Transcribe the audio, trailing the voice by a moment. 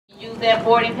that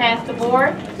boarding pass to board,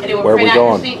 and it will Where are print we out your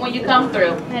going? seat when you come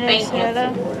through. Thank you.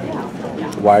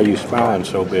 Why are you smiling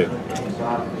so big?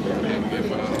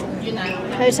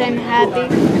 Because I'm happy.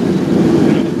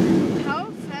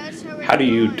 How do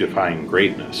you define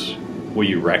greatness? Will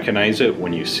you recognize it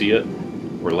when you see it,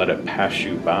 or let it pass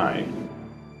you by?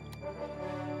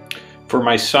 For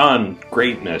my son,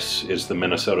 greatness is the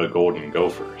Minnesota Golden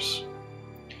Gophers.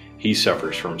 He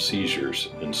suffers from seizures,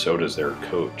 and so does their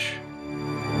coach.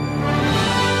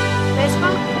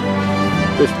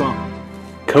 Fist bump.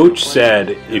 Coach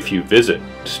said, if you visit,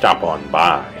 stop on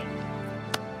by.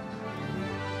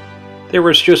 There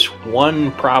was just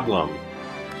one problem.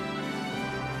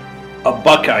 A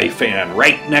Buckeye fan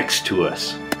right next to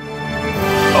us.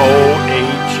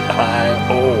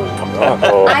 O-H-I-O.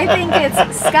 I think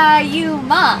it's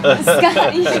Sky-U-Ma.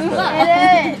 Sky-U-Ma.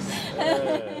 It is.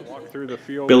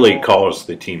 Billy calls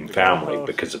the team family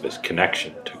because of his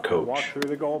connection to Coach.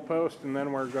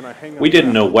 We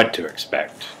didn't know what to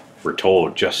expect. We're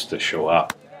told just to show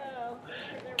up.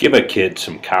 Give a kid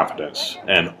some confidence,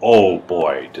 and oh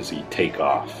boy, does he take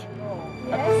off.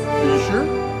 Yes. Sure?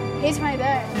 He's my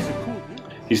dad.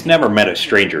 He's never met a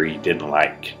stranger he didn't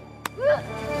like.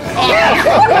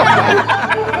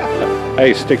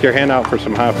 Hey, stick your hand out for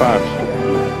some high fives.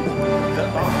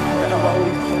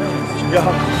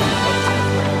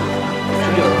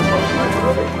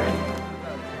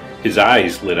 His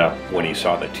eyes lit up when he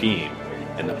saw the team,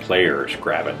 and the players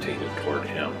gravitated toward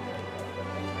him.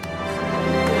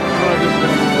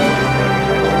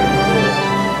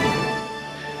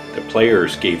 The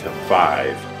players gave him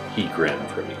 5. He grinned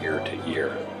from ear to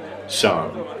ear.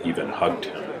 Some even hugged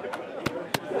him.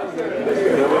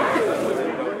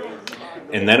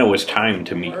 And then it was time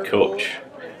to meet Coach.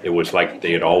 It was like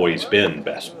they had always been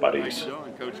best buddies. Doing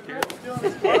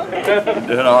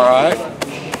all right?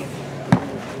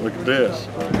 Look at this.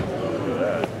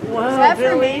 Wow, is that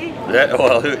for me? Yeah,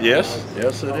 well, yes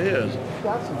it is.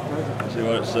 See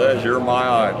what it says? You're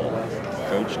my idol,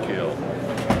 Coach Kill.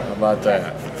 How about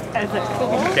that? Is it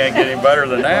cool? You can't get any better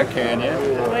than that, can you?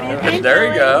 What do you think? There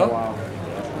you go.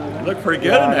 You look pretty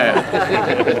good in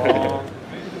that.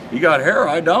 You got hair,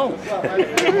 I don't.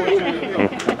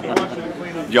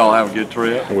 Y'all have a good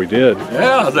trip? We did.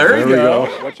 Yeah, there you go.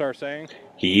 What's our saying?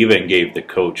 He even gave the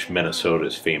coach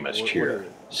Minnesota's famous cheer,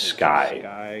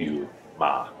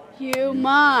 Sky-U-Ma.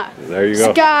 U-Ma. There you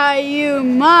go.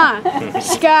 Sky-U-Ma.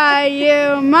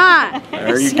 Sky-U-Ma.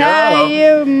 There you go.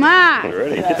 Sky-U-Ma.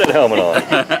 Ready? Get that helmet on.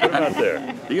 Get out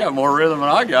there. You got more rhythm than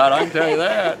I got, I can tell you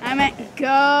that. I meant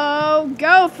go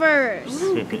Gophers.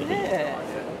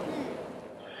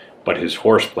 But his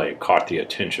horseplay caught the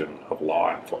attention of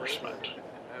law enforcement.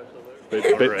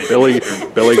 Billy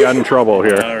got in trouble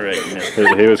here. All right.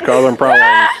 He was causing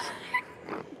problems.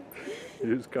 He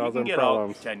was You causing can get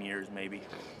problems. out 10 years, maybe.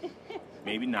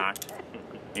 Maybe not.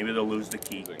 Maybe they'll lose the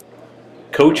key.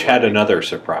 Coach had another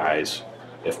surprise.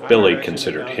 If Billy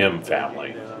considered him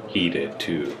family, he did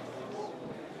too.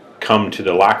 Come to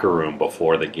the locker room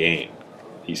before the game,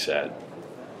 he said.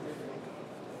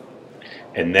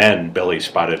 And then Billy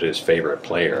spotted his favorite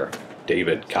player,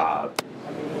 David Cobb.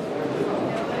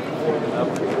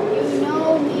 You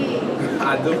know me.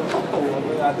 I do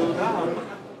now.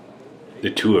 The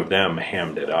two of them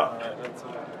hammed it up,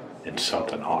 and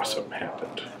something awesome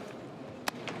happened.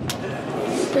 You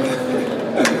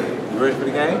ready for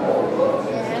the game?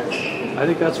 Yes. I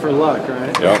think that's for luck,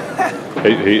 right? Yep.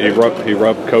 He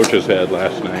rubbed Coach's head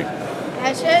last night.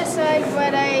 That's just like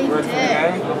what I You ready for the did.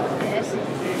 game? Yes.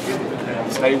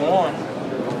 Stay warm.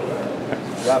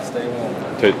 You gotta stay warm.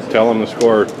 Tell him to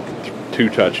score 2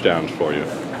 touchdowns for you.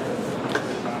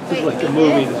 It's like a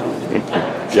movie.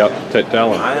 Yep.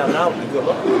 Tell him. I am now. Good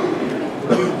luck.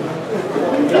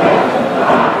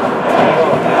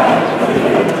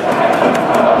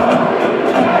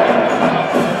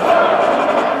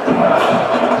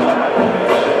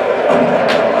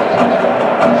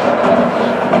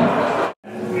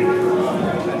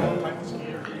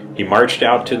 He marched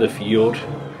out to the field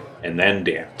and then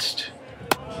danced.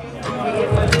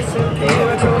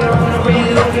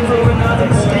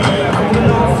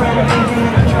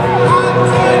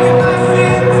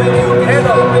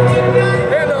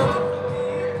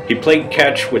 He played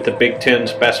catch with the Big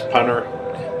Ten's best punter.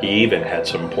 He even had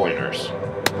some pointers.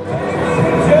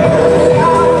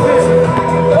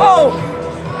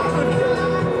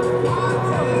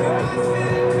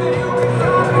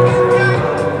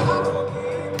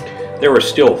 There was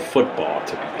still football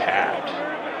to be had,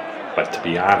 but to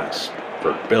be honest,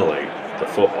 for Billy, the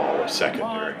football was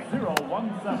secondary.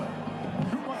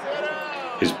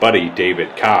 His buddy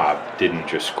David Cobb didn't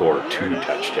just score 2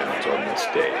 touchdowns on this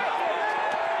day.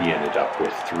 he ended up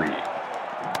with 3.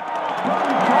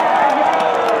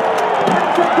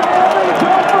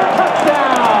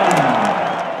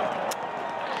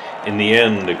 In the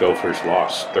end, the Gophers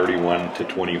lost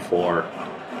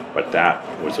 31-24, but that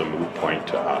was a moot point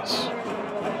to us.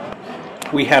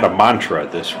 We had a mantra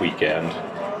this weekend,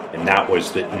 and that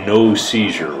was that no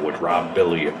seizure would rob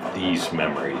Billy of these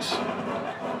memories.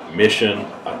 Mission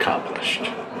accomplished.